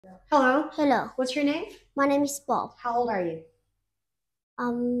Hello. Hello, What's your name? my name is Bob. How old are you?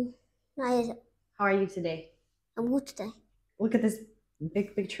 Um, I, How are you today? I'm good today. Look at this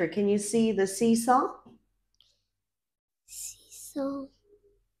big picture. Can you see the seesaw? So,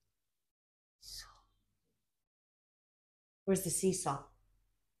 Where's the seesaw?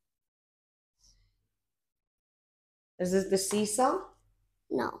 Is this the seesaw?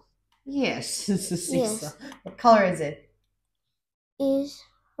 no, Yes, it's the seesaw. yes, What color is it? is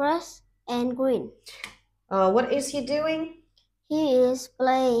red and green. What is he doing? He is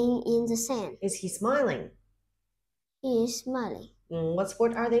playing in the sand. Is he smiling? He is smiling. What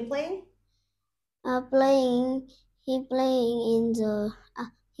sport are they playing? Playing. He playing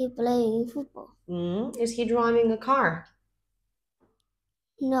football. Is he driving a car?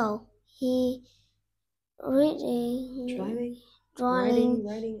 No, he reading, Driving? drawing,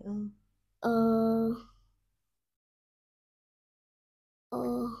 Riding uh,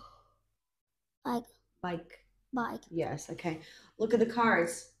 uh, bike, bike. bike. Yes, okay. Look at the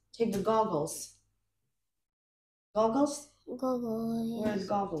cards. Take the goggles. Goggles? Google. Where are the Yes.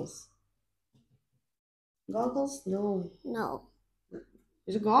 goggles? Goggles? No. No,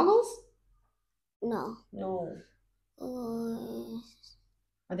 Is it goggles? no. No. Uh,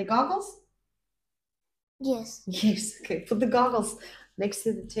 Are they goggles? yes. Yes. Okay. Put the goggles next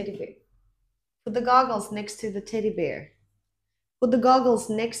to the teddy bear. Put the goggles next to the teddy bear. Put the goggles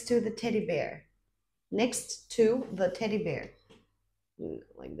next to the teddy bear. Next to the teddy bear.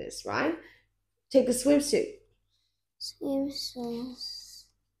 Like this, right? Take a swimsuit. Swimsuits.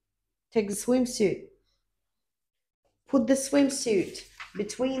 Take the swimsuit. Put the swimsuit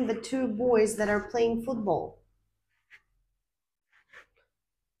between the two boys that are playing football.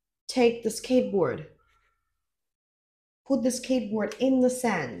 Take the skateboard. Put the skateboard in the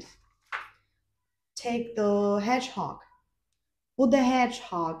sand. Take the hedgehog. Put the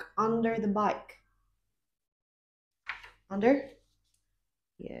hedgehog under the bike. Under?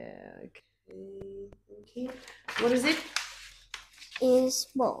 Yeah, okay. Okay. What is it? Is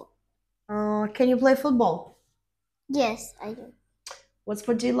ball. Can you play football? Yes, I do. What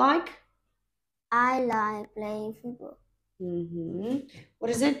sport do you like? I like playing football. What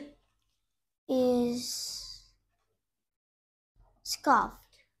is it? Is scarf.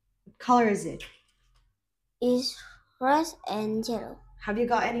 What color is it? Is red and yellow. Have you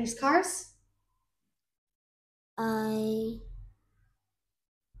got any scars? I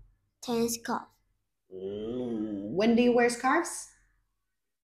ten scarf. When do you wear scarves?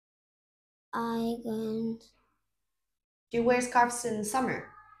 I can. Do you wear scarves in summer?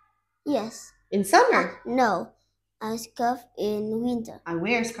 Yes. In summer? No. I scarf in winter. I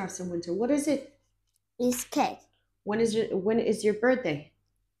wear scarves in winter. What is it? Is cake. When is your birthday?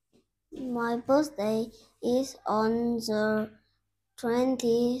 My birthday is on the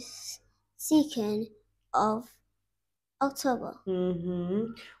 22nd of October.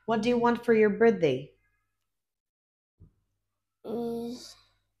 What do you want for your birthday? Is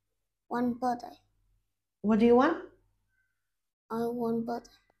one birthday. What do you want? I want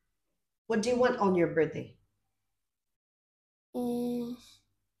birthday. What do you want on your birthday? Is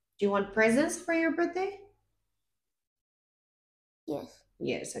Do you want presents for your birthday? yes.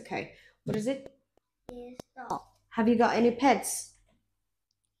 Yes, okay. What is it? Is dog. Have you got any pets?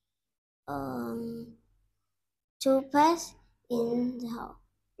 Um, two pets in the house.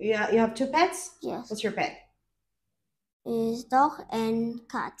 Yeah, you have two pets? Yes. What's your pet? Is dog and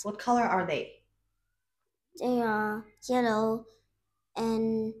cat. What color are they? They are yellow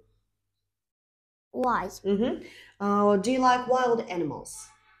and white. Do you like wild animals?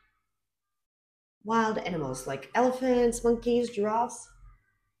 Wild animals like elephants, monkeys, giraffes?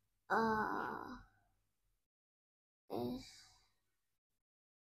 Uh, is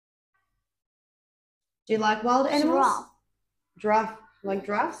Do you like wild animals? giraffe. Giraffe, like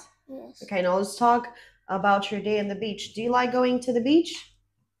giraffes? Yes. Okay, now let's talk about your day on the beach. Do you like going to the beach?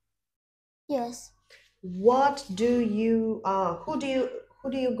 Yes. Who do you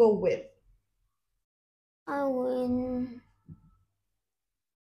go with? I win.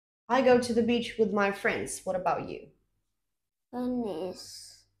 I go to the beach with my friends. What about you? One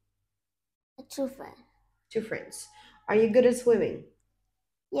is a true friend. Two friends. Are you good at swimming?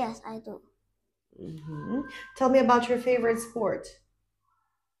 Yes, I do. Tell me about your favorite sport.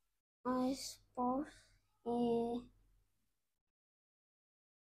 My sport is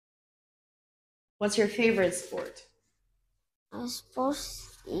What's your favorite sport? my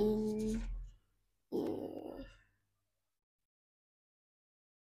sports in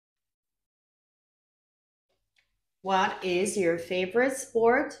What is your favorite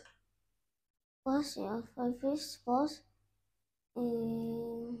sport? what's your favorite sport?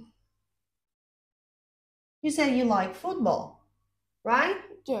 You said you like football, right?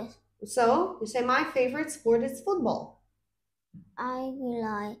 Yes. So you say my favorite sport is football. I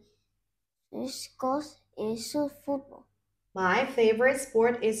like sports is football. My favorite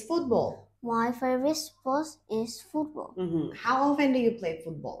sport is football. My favorite sport is football. How often do you play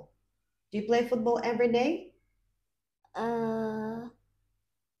football? Do you play football every day?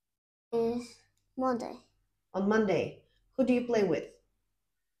 Is Monday. On Monday. Who do you play with?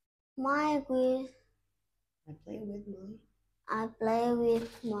 I play with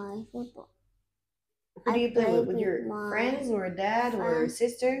my football. Who do you play with? With your friends or dad or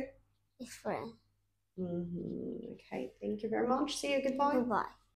sister? Friend. Okay, thank you very much. See you. Goodbye. Goodbye.